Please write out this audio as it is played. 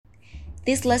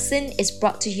This lesson is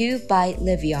brought to you by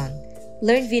Levion,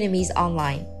 Learn Vietnamese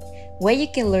Online, where you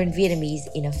can learn Vietnamese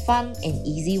in a fun and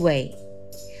easy way.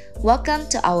 Welcome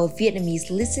to our Vietnamese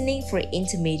listening for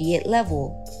intermediate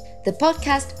level. The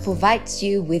podcast provides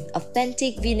you with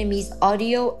authentic Vietnamese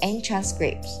audio and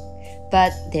transcripts.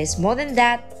 But there's more than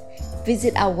that.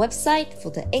 Visit our website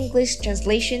for the English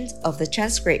translations of the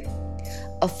transcript,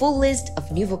 a full list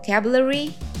of new vocabulary,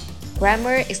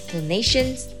 grammar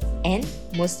explanations, and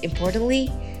most importantly,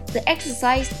 the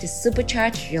exercise to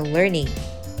supercharge your learning.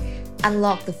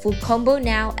 Unlock the full combo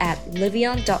now at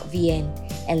levion.vn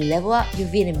and level up your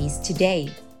Vietnamese today.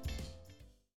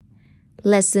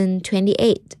 Lesson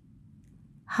 28.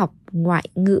 Học ngoại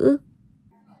ngữ.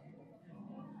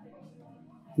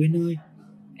 Quyên ơi,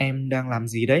 em đang làm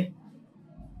gì đấy?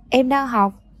 Em đang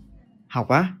học. Học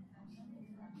á?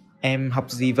 Em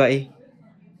học gì vậy?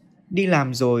 Đi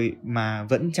làm rồi mà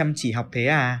vẫn chăm chỉ học thế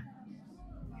à?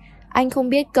 Anh không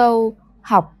biết câu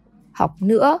học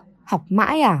nữa, học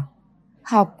mãi à?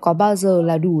 Học có bao giờ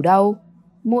là đủ đâu.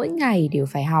 Mỗi ngày đều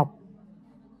phải học.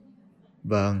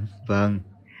 Vâng,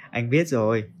 anh biết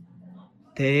rồi.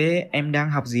 Thế em đang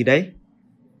học gì đấy?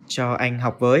 Cho anh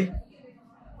học với.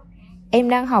 Em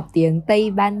đang học tiếng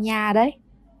Tây Ban Nha đấy.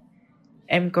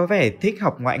 Em có vẻ thích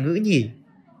học ngoại ngữ nhỉ?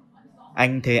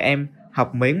 Anh thấy em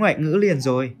học mấy ngoại ngữ liền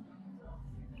rồi.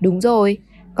 Đúng rồi,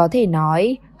 có thể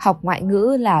nói học ngoại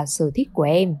ngữ là sở thích của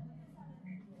em.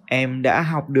 Em đã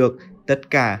học được tất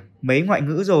cả mấy ngoại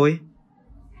ngữ rồi.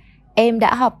 Em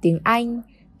đã học tiếng Anh,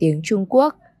 tiếng Trung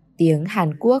Quốc, tiếng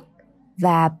Hàn Quốc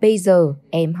và bây giờ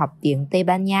em học tiếng Tây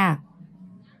Ban Nha.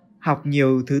 Học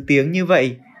nhiều thứ tiếng như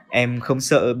vậy, em không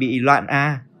sợ bị loạn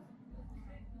à?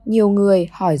 Nhiều người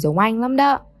hỏi giống anh lắm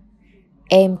đó.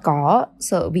 Em có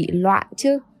sợ bị loạn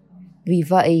chứ. Vì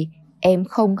vậy, em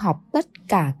không học tất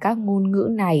cả các ngôn ngữ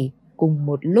này cùng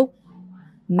một lúc,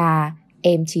 mà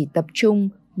em chỉ tập trung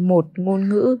một ngôn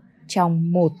ngữ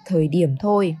trong một thời điểm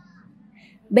thôi.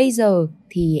 Bây giờ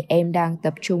thì em đang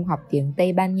tập trung học tiếng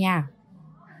Tây Ban Nha.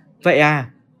 Vậy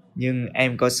à, nhưng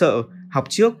em có sợ học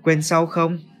trước quên sau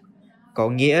không? Có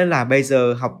nghĩa là bây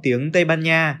giờ học tiếng Tây Ban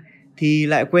Nha thì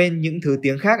lại quên những thứ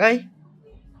tiếng khác ấy.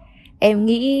 Em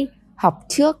nghĩ học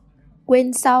trước,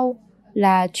 quên sau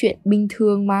là chuyện bình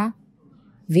thường mà.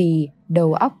 Vì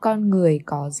đầu óc con người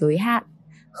có giới hạn,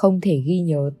 không thể ghi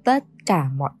nhớ tất cả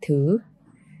mọi thứ.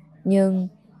 Nhưng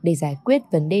để giải quyết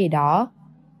vấn đề đó,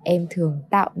 em thường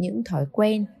tạo những thói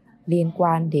quen liên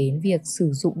quan đến việc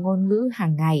sử dụng ngôn ngữ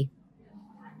hàng ngày.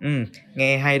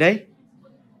 Nghe hay đấy.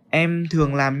 Em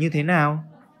thường làm như thế nào?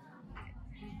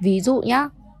 Ví dụ nhé,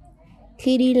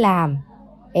 khi đi làm,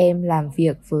 em làm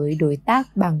việc với đối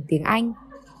tác bằng tiếng Anh.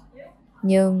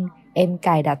 Nhưng em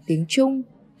cài đặt tiếng Trung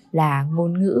là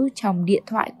ngôn ngữ trong điện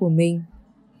thoại của mình.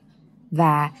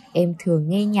 Và em thường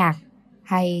nghe nhạc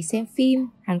hay xem phim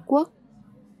Hàn Quốc.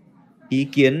 Ý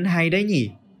kiến hay đấy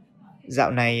nhỉ.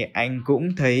 Dạo này anh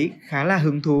cũng thấy khá là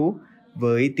hứng thú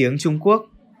với tiếng Trung Quốc.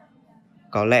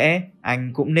 Có lẽ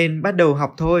anh cũng nên bắt đầu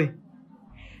học thôi.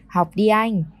 Học đi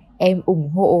anh, em ủng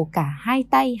hộ cả hai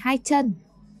tay hai chân.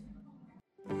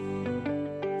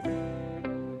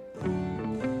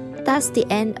 That's the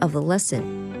end of the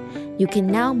lesson. You can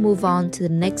now move on to the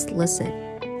next lesson.